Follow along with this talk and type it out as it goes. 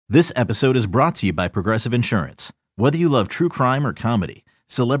This episode is brought to you by Progressive Insurance. Whether you love true crime or comedy,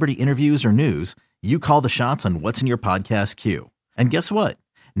 celebrity interviews or news, you call the shots on what's in your podcast queue. And guess what?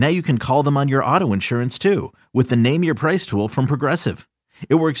 Now you can call them on your auto insurance too with the Name Your Price tool from Progressive.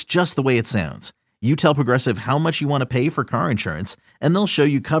 It works just the way it sounds. You tell Progressive how much you want to pay for car insurance, and they'll show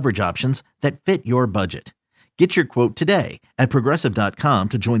you coverage options that fit your budget. Get your quote today at Progressive.com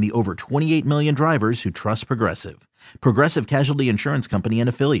to join the over 28 million drivers who trust Progressive. Progressive Casualty Insurance Company and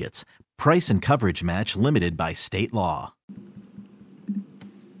Affiliates. Price and coverage match limited by state law.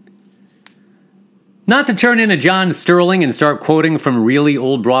 Not to turn into John Sterling and start quoting from really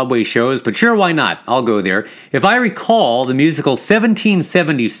old Broadway shows, but sure, why not? I'll go there. If I recall, the musical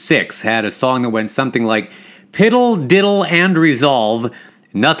 1776 had a song that went something like, "Piddle, diddle, and resolve,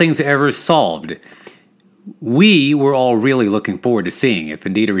 nothing's ever solved." We were all really looking forward to seeing if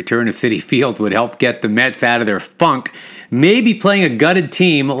indeed a return to Citi Field would help get the Mets out of their funk. Maybe playing a gutted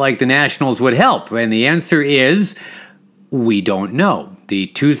team like the Nationals would help, and the answer is, we don't know. The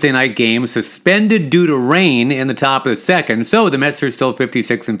Tuesday night game suspended due to rain in the top of the second, so the Mets are still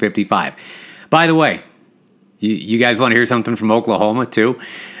 56 and 55. By the way, you guys want to hear something from Oklahoma too?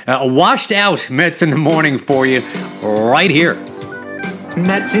 A washed out Mets in the morning for you right here.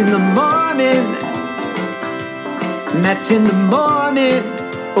 Mets in the morning. Mets in the morning,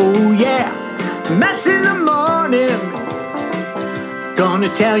 oh yeah, Mets in the morning. Gonna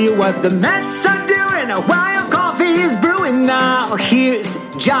tell you what the Mets are doing while coffee is brewing. Now here's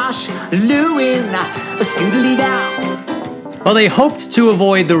Josh Lewin, a scootily down. Well, they hoped to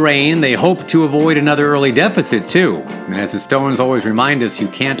avoid the rain. They hoped to avoid another early deficit too. And as the Stones always remind us, you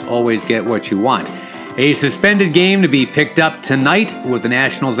can't always get what you want. A suspended game to be picked up tonight with the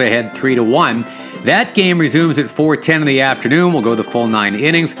Nationals ahead 3-1. That game resumes at 4:10 in the afternoon. We'll go the full 9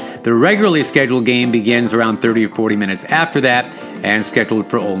 innings. The regularly scheduled game begins around 30 or 40 minutes after that and scheduled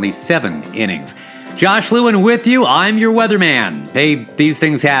for only 7 innings. Josh Lewin with you. I'm your weatherman. Hey, these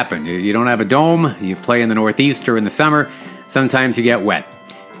things happen. You don't have a dome. You play in the Northeast or in the summer. Sometimes you get wet.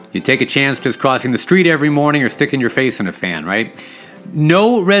 You take a chance just crossing the street every morning or sticking your face in a fan, right?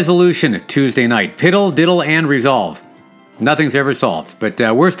 No resolution Tuesday night. Piddle, diddle, and resolve. Nothing's ever solved, but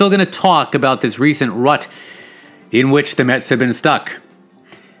we're still going to talk about this recent rut in which the Mets have been stuck.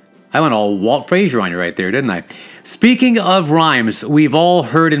 I went all Walt Frazier on you right there, didn't I? Speaking of rhymes, we've all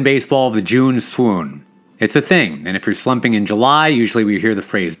heard in baseball of the June swoon. It's a thing, and if you're slumping in July, usually we hear the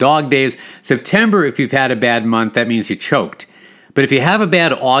phrase dog days. September, if you've had a bad month, that means you choked. But if you have a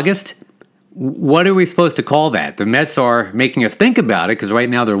bad August, what are we supposed to call that? The Mets are making us think about it, because right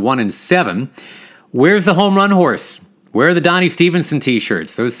now they're 1-7. Where's the home run horse? Where are the Donnie Stevenson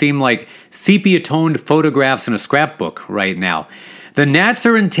t-shirts? Those seem like sepia-toned photographs in a scrapbook right now. The Nats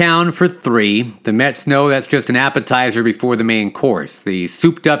are in town for 3. The Mets know that's just an appetizer before the main course. The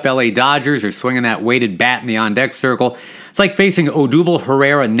souped-up LA Dodgers are swinging that weighted bat in the on-deck circle. It's like facing Odubel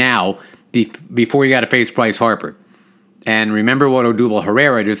Herrera now before you got to face Bryce Harper. And remember what Odubel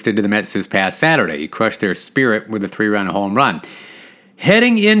Herrera just did to the Mets this past Saturday. He crushed their spirit with a 3-run home run.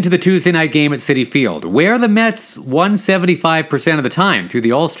 Heading into the Tuesday night game at Citi Field, where the Mets won 75% of the time through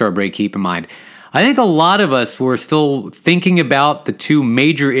the All-Star break, keep in mind, I think a lot of us were still thinking about the 2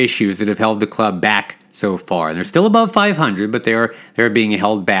 major issues that have held the club back so far. And they're still above 500, but they're being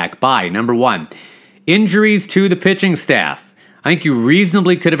held back by, number 1, injuries to the pitching staff. I think you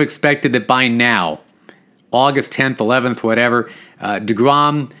reasonably could have expected that by now, August 10th, 11th, whatever,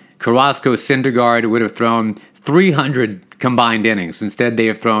 DeGrom, Carrasco, Syndergaard would have thrown 300 combined innings. Instead, they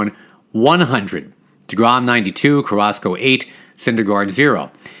have thrown 100. DeGrom 92, Carrasco 8, Syndergaard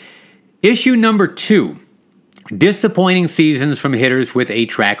 0. Issue number 2, disappointing seasons from hitters with a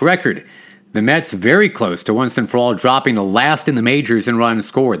track record. The Mets very close to once and for all dropping the last in the majors in runs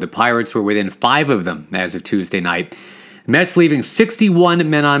scored. The Pirates were within 5 of them as of Tuesday night. Mets leaving 61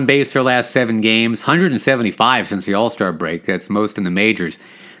 men on base their last 7 games, 175 since the All-Star break. That's most in the majors.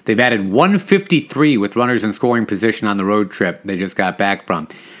 They've added 153 with runners in scoring position on the road trip they just got back from.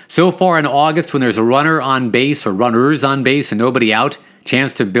 So far in August, when there's a runner on base or runners on base and nobody out,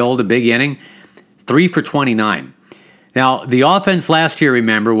 chance to build a big inning, 3 for 29. Now, the offense last year,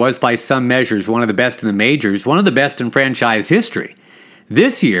 remember, was by some measures one of the best in the majors, one of the best in franchise history.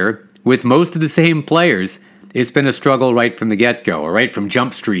 This year, with most of the same players, it's been a struggle right from the get-go, or right from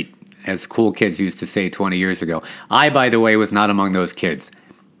Jump Street, as cool kids used to say 20 years ago. I, by the way, was not among those kids.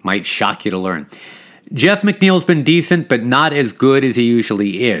 Might shock you to learn. Jeff McNeil's been decent, but not as good as he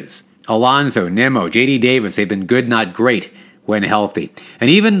usually is. Alonso, Nimmo, J.D. Davis, they've been good, not great when healthy. And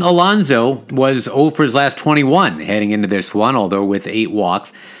even Alonso was 0 for his last 21 heading into this one, although with 8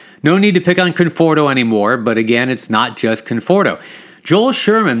 walks. No need to pick on Conforto anymore, but again, it's not just Conforto. Joel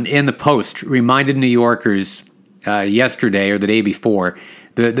Sherman in the Post reminded New Yorkers yesterday or the day before,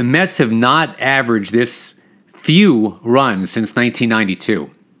 the Mets have not averaged this few runs since 1992.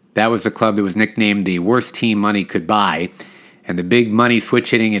 That was the club that was nicknamed the worst team money could buy. And the big money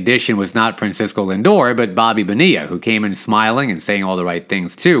switch-hitting addition was not Francisco Lindor, but Bobby Bonilla, who came in smiling and saying all the right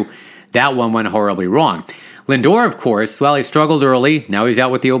things, too. That one went horribly wrong. Lindor, of course, well, he struggled early. Now he's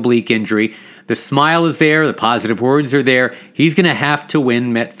out with the oblique injury. The smile is there. The positive words are there. He's going to have to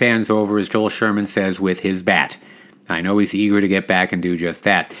win Met fans over, as Joel Sherman says, with his bat. I know he's eager to get back and do just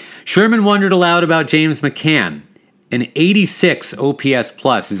that. Sherman wondered aloud about James McCann. An 86 OPS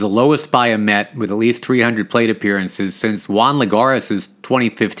plus is the lowest by a Met with at least 300 plate appearances since Juan Lagares'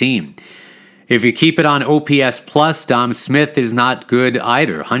 2015. If you keep it on OPS plus, Dom Smith is not good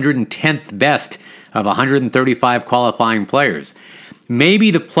either. 110th best of 135 qualifying players.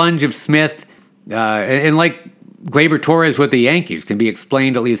 Maybe the plunge of Smith, and like Gleyber Torres with the Yankees, can be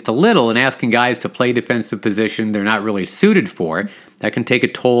explained at least a little in asking guys to play defensive position they're not really suited for. That can take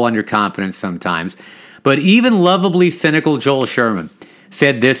a toll on your confidence sometimes. But even lovably cynical Joel Sherman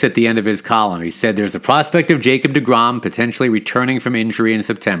said this at the end of his column. He said there's the prospect of Jacob deGrom potentially returning from injury in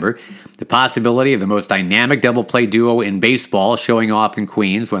September, the possibility of the most dynamic double-play duo in baseball showing off in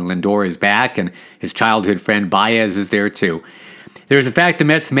Queens when Lindor is back and his childhood friend Baez is there too. There's the fact the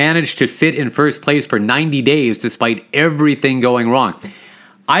Mets managed to sit in first place for 90 days despite everything going wrong.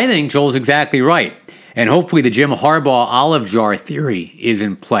 I think Joel's exactly right. And hopefully the Jim Harbaugh olive jar theory is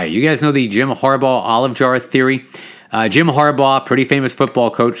in play. You guys know the Jim Harbaugh olive jar theory? Jim Harbaugh, pretty famous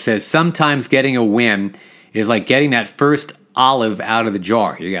football coach, says sometimes getting a win is like getting that first olive out of the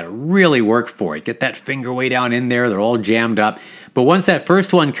jar. You got to really work for it. Get that finger way down in there. They're all jammed up. But once that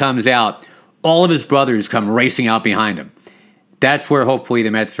first one comes out, all of his brothers come racing out behind him. That's where hopefully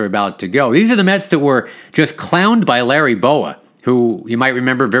the Mets are about to go. These are the Mets that were just clowned by Larry Bowa, who you might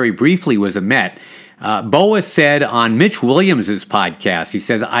remember very briefly was a Met. Bowa said on Mitch Williams' podcast, he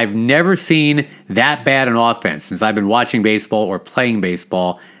says, I've never seen that bad an offense since I've been watching baseball or playing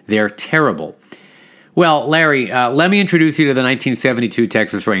baseball. They're terrible. Well, Larry, let me introduce you to the 1972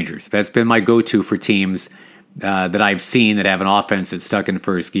 Texas Rangers. That's been my go-to for teams that I've seen that have an offense that's stuck in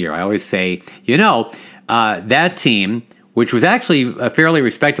first gear. I always say, that team, which was actually a fairly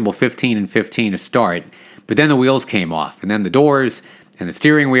respectable 15-15 to start, but then the wheels came off, and then the doors, and the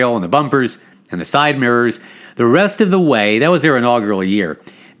steering wheel, and the bumpers, and the side mirrors. The rest of the way, that was their inaugural year.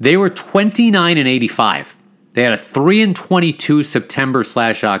 They were 29-85. They had a 3-22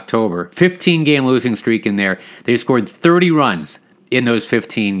 September/October, 15-game losing streak in there. They scored 30 runs in those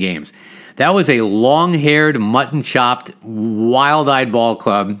 15 games. That was a long-haired, mutton-chopped, wild-eyed ball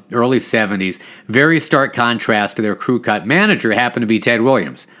club, early 70s. Very stark contrast to their crew-cut manager happened to be Ted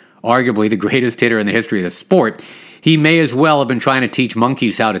Williams, arguably the greatest hitter in the history of the sport. He may as well have been trying to teach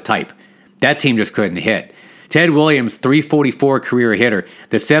monkeys how to type. That team just couldn't hit. Ted Williams, 344 career hitter.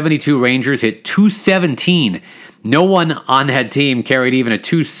 The 72 Rangers hit 217. No one on that team carried even a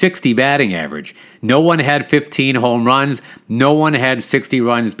 260 batting average. No one had 15 home runs. No one had 60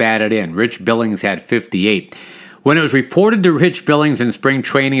 runs batted in. Rich Billings had 58. When it was reported to Rich Billings in spring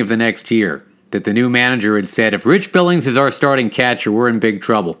training of the next year that the new manager had said, if Rich Billings is our starting catcher, we're in big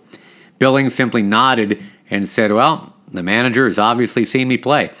trouble, Billings simply nodded and said, well, the manager has obviously seen me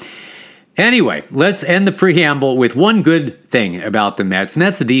play. Anyway, let's end the preamble with one good thing about the Mets, and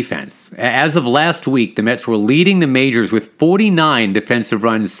that's the defense. As of last week, the Mets were leading the majors with 49 defensive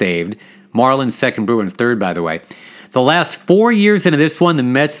runs saved. Marlins second, Bruins third, by the way. The last 4 years into this one, the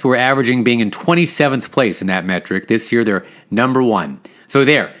Mets were averaging being in 27th place in that metric. This year, they're number one. So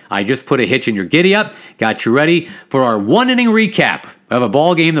there, I just put a hitch in your giddy-up, got you ready for our one-inning recap of a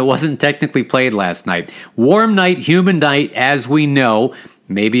ball game that wasn't technically played last night. Warm night, humid night, as we know.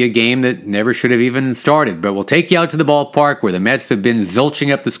 Maybe a game that never should have even started, but we'll take you out to the ballpark where the Mets have been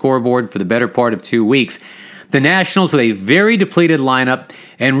zilching up the scoreboard for the better part of 2 weeks. The Nationals with a very depleted lineup,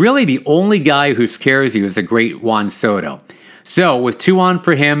 and really the only guy who scares you is the great Juan Soto. So, with 2 on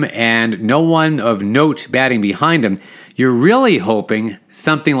for him and no one of note batting behind him, you're really hoping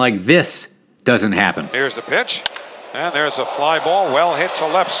something like this doesn't happen. Here's the pitch, and there's a fly ball, well hit to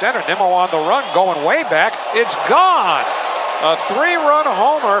left center. Nimmo on the run, going way back. It's gone! A 3-run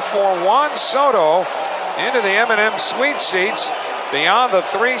homer for Juan Soto into the M&M Sweet Seats beyond the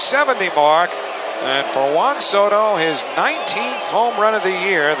 370 mark. And for Juan Soto, his 19th home run of the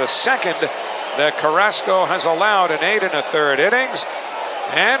year, the second that Carrasco has allowed in 8 1/3 innings.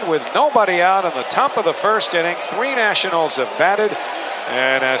 And with nobody out in the top of the first inning, 3 Nationals have batted.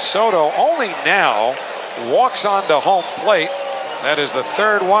 And as Soto only now walks onto home plate, that is the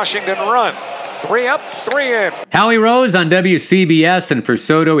 3rd Washington run. 3 up, 3 in. Howie Rose on WCBS, and for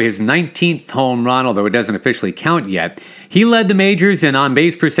Soto, his 19th home run, although it doesn't officially count yet. He led the majors in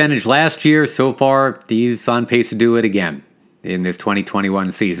on-base percentage last year. So far, he's on pace to do it again in this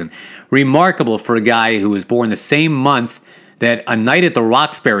 2021 season. Remarkable for a guy who was born the same month that A Night at the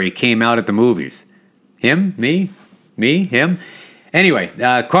Roxbury came out at the movies. Him? Me? Him? Anyway,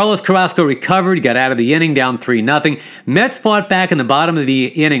 Carlos Carrasco recovered, got out of the inning down 3-0. Mets fought back in the bottom of the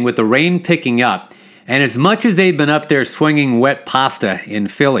inning with the rain picking up. And as much as they'd been up there swinging wet pasta in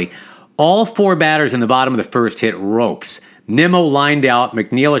Philly, all 4 batters in the bottom of the first hit ropes. Nimmo lined out,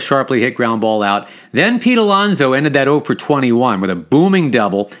 McNeil a sharply hit ground ball out. Then Pete Alonso ended that 0 for 21 with a booming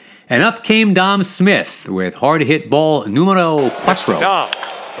double. And up came Dom Smith with hard hit ball numero 4. Dom.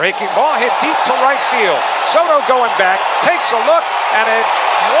 Breaking ball hit deep to right field. Soto going back, takes a look, and it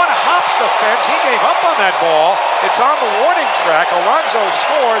one hops the fence. He gave up on that ball. It's on the warning track. Alonso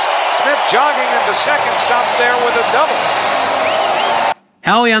scores. Smith jogging into second, stops there with a double.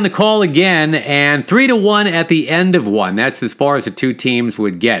 Howie on the call again, and 3-1 at the end of one. That's as far as the two teams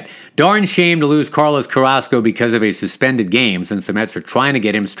would get. Darn shame to lose Carlos Carrasco because of a suspended game, since the Mets are trying to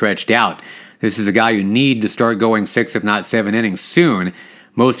get him stretched out. This is a guy you need to start going 6, if not 7 innings soon.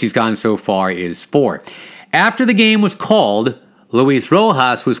 Most he's gone so far is 4. After the game was called, Luis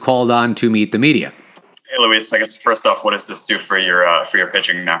Rojas was called on to meet the media. Hey, Luis. I guess first off, what does this do for your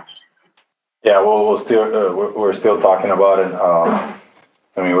pitching now? Yeah, well, we're still talking about it.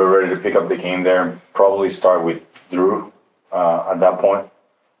 I mean, we're ready to pick up the game there. Probably start with Drew at that point,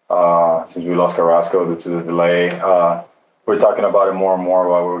 since we lost Carrasco due to the delay. We're talking about it more and more,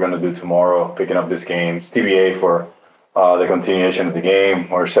 what we're going to do tomorrow, picking up this game. It's TBA for the continuation of the game.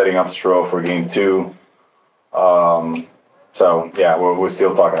 We're setting up Stroh for game 2. So, yeah, we're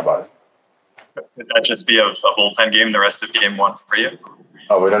still talking about it. Could that just be a bullpen game the rest of game 1 for you?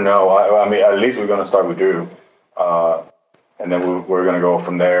 We don't know. I mean, at least we're going to start with Drew. And then we're going to go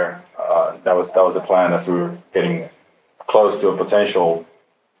from there. That was the plan as we were getting close to a potential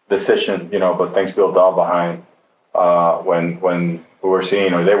decision, but things built up behind when we were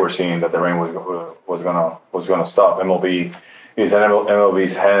seeing, or they were seeing, that the rain was gonna stop. MLB is in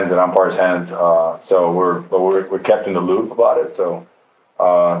MLB's hands and umpire's hands, so we're kept in the loop about it. So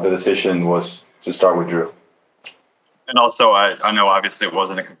the decision was to start with Drew. And also, I know obviously it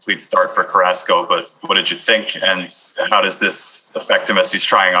wasn't a complete start for Carrasco, but what did you think, and how does this affect him as he's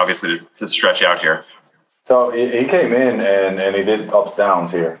trying, obviously, to stretch out here? So he came in and he did ups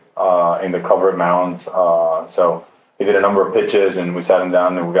downs here in the covered mounds. So he did a number of pitches, and we sat him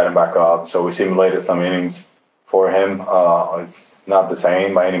down and we got him back up. So we simulated some innings for him. It's not the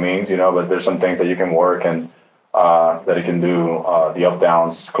same by any means, but there's some things that you can work and that he can do, the up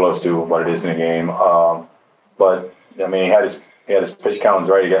downs close to what it is in the game. But I mean, he had his pitch counts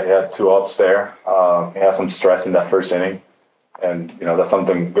right. He had 2 ups there. He had some stress in that first inning, and that's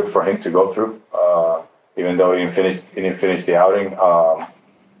something good for him to go through. Even though he didn't finish the outing,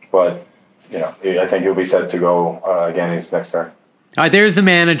 but I think he'll be set to go again in his next turn. All right, there's the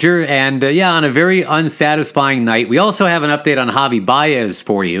manager, and on a very unsatisfying night. We also have an update on Javi Baez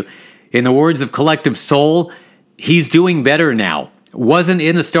for you. In the words of Collective Soul, he's doing better now. Wasn't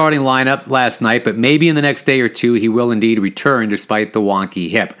in the starting lineup last night, but maybe in the next day or 2 he will indeed return despite the wonky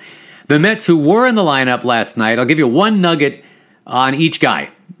hip. The Mets who were in the lineup last night, I'll give you one nugget on each guy,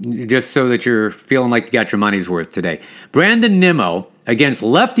 just so that you're feeling like you got your money's worth today. Brandon Nimmo against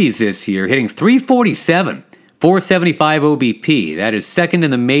lefties this year, hitting .347, .475 OBP. That is second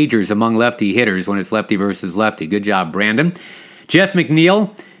in the majors among lefty hitters when it's lefty versus lefty. Good job, Brandon. Jeff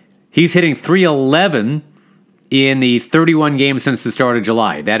McNeil, he's hitting .311 in the 31 games since the start of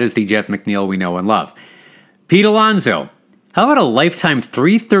July. That is the Jeff McNeil we know and love. Pete Alonso, how about a lifetime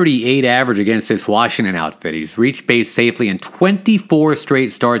 .338 average against this Washington outfit? He's reached base safely in 24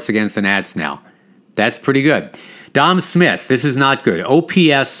 straight starts against the Nats now. That's pretty good. Dom Smith, this is not good.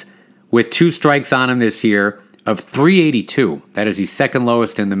 OPS with 2 strikes on him this year of .382. That is the second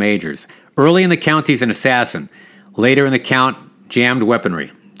lowest in the majors. Early in the count, he's an assassin. Later in the count, jammed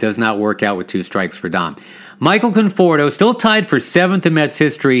weaponry. Does not work out with 2 strikes for Dom. Michael Conforto, still tied for 7th in Mets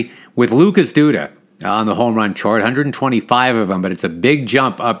history with Lucas Duda on the home run chart, 125 of them, but it's a big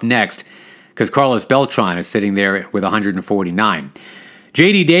jump up next because Carlos Beltran is sitting there with 149.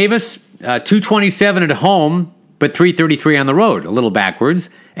 J.D. Davis, 227 at home, but .333 on the road, a little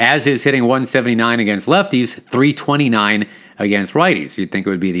backwards, as is hitting .179 against lefties, .329 against righties. You'd think it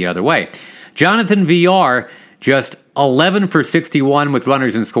would be the other way. Jonathan Villar, just 11 for 61 with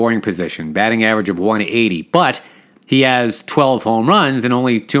runners in scoring position, batting average of .180, but he has 12 home runs and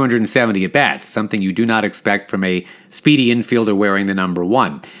only 270 at-bats, something you do not expect from a speedy infielder wearing the number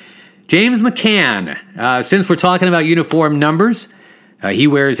 1. James McCann, since we're talking about uniform numbers, he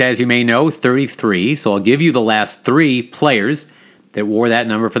wears, as you may know, 33. So I'll give you the last 3 players that wore that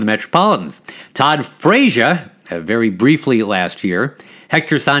number for the Metropolitans. Todd Frazier, very briefly last year.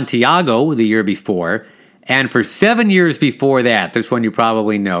 Hector Santiago the year before. And for 7 years before that, this one you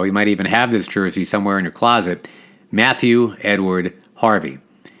probably know, you might even have this jersey somewhere in your closet, Matthew Edward Harvey.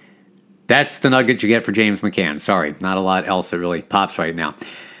 That's the nugget you get for James McCann. Sorry, not a lot else that really pops right now.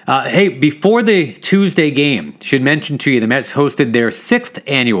 Hey, before the Tuesday game, should mention to you the Mets hosted their 6th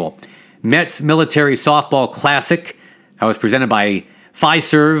annual Mets Military Softball Classic. That was presented by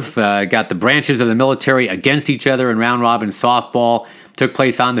Fiserv, got the branches of the military against each other in round-robin softball. Took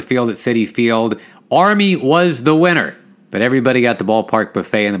place on the field at Citi Field. Army was the winner, but everybody got the ballpark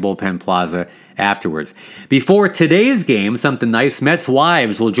buffet in the Bullpen Plaza afterwards. Before today's game, something nice, Mets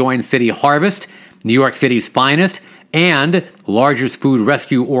wives will join City Harvest, New York City's finest, and largest food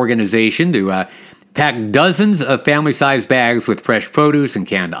rescue organization to pack dozens of family-sized bags with fresh produce and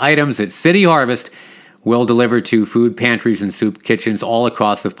canned items that City Harvest will deliver to food pantries and soup kitchens all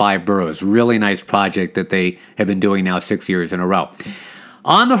across the 5 boroughs. Really nice project that they have been doing now 6 years in a row.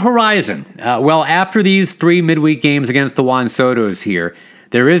 On the horizon, after these 3 midweek games against the Juan Sotos here,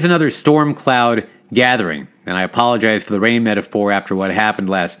 there is another storm cloud gathering. And I apologize for the rain metaphor after what happened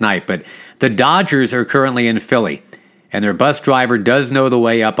last night, but the Dodgers are currently in Philly, and their bus driver does know the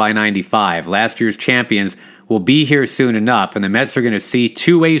way up I-95. Last year's champions will be here soon enough, and the Mets are going to see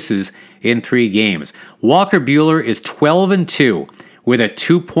 2 aces in 3 games. Walker Buehler is 12-2 with a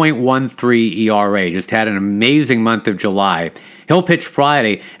 2.13 ERA. Just had an amazing month of July. He'll pitch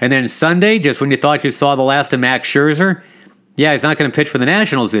Friday, and then Sunday, just when you thought you saw the last of Max Scherzer, yeah, he's not going to pitch for the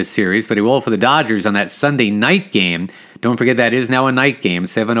Nationals this series, but he will for the Dodgers on that Sunday night game. Don't forget that is now a night game,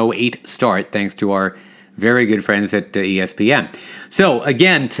 7:08 start, thanks to our very good friends at ESPN. So,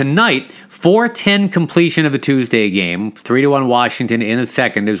 again, tonight, 4:10 completion of the Tuesday game. 3-1 Washington in the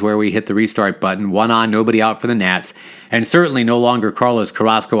second is where we hit the restart button. 1 on, nobody out for the Nats. And certainly no longer Carlos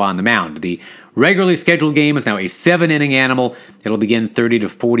Carrasco on the mound. The regularly scheduled game is now a 7-inning animal. It'll begin 30 to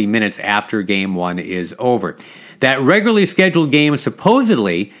 40 minutes after Game 1 is over. That regularly scheduled game is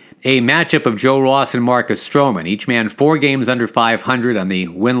supposedly a matchup of Joe Ross and Marcus Stroman. Each man 4 games under 500 on the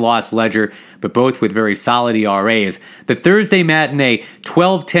win-loss ledger, but both with very solid ERAs. The Thursday matinee,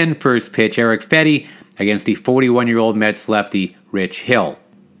 12:10 first pitch, Eric Fedde against the 41-year-old Mets lefty Rich Hill.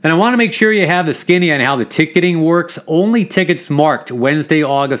 And I want to make sure you have the skinny on how the ticketing works. Only tickets marked Wednesday,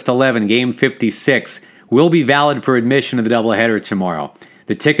 August 11, Game 56, will be valid for admission to the doubleheader tomorrow.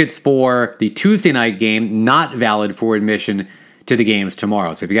 The tickets for the Tuesday night game, not valid for admission to the games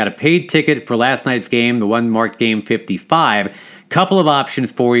tomorrow. So if you got a paid ticket for last night's game, the one marked Game 55, couple of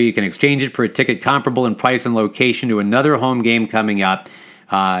options for you. You can exchange it for a ticket comparable in price and location to another home game coming up.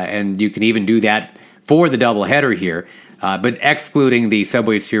 And you can even do that for the doubleheader here, but excluding the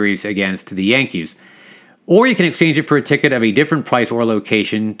Subway Series against the Yankees. Or you can exchange it for a ticket of a different price or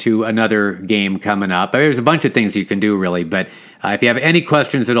location to another game coming up. There's a bunch of things you can do, really. But if you have any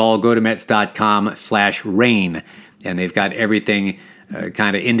questions at all, go to Mets.com/rain. And they've got everything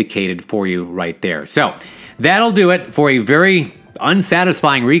kind of indicated for you right there. So that'll do it for a very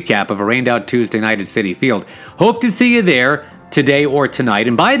unsatisfying recap of a rained-out Tuesday night at Citi Field. Hope to see you there today or tonight.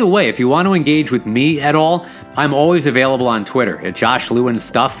 And by the way, if you want to engage with me at all, I'm always available on Twitter at Josh Lewin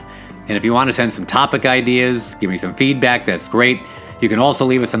Stuff. And if you want to send some topic ideas, give me some feedback, that's great. You can also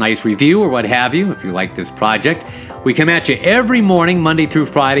leave us a nice review or what have you if you like this project. We come at you every morning, Monday through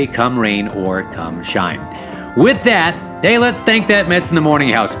Friday, come rain or come shine. With that, hey, let's thank that Mets in the Morning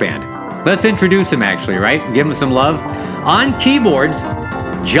house band. Let's introduce him, actually, right? Give him some love. On keyboards,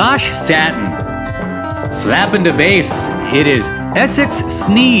 Josh Satin. Slapping the bass, it is Essex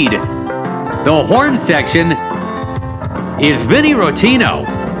Sneed. The horn section is Vinny Rotino.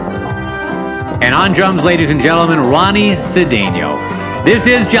 And on drums, ladies and gentlemen, Ronnie Cedeno. This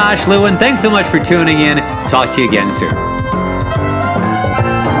is Josh Lewin. Thanks so much for tuning in. Talk to you again soon.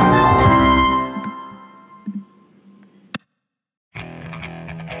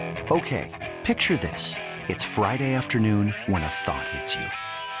 Okay, picture this. It's Friday afternoon when a thought hits you.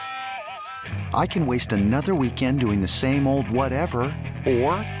 I can waste another weekend doing the same old whatever,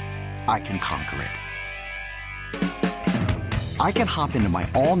 or I can conquer it. I can hop into my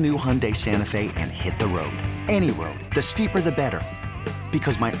all-new Hyundai Santa Fe and hit the road. Any road. The steeper, the better.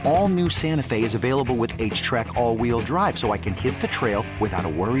 Because my all-new Santa Fe is available with H-Track all-wheel drive, so I can hit the trail without a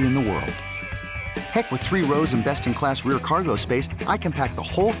worry in the world. Heck, with 3 rows and best-in-class rear cargo space, I can pack the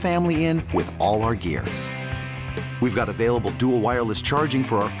whole family in with all our gear. We've got available dual wireless charging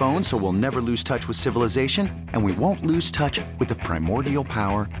for our phones, so we'll never lose touch with civilization, and we won't lose touch with the primordial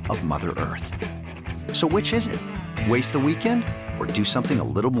power of Mother Earth. So which is it? Waste the weekend or do something a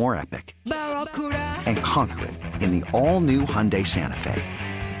little more epic? And conquer it in the all-new Hyundai Santa Fe.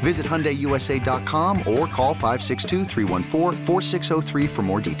 Visit HyundaiUSA.com or call 562-314-4603 for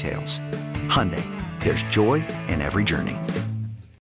more details. Hyundai, there's joy in every journey.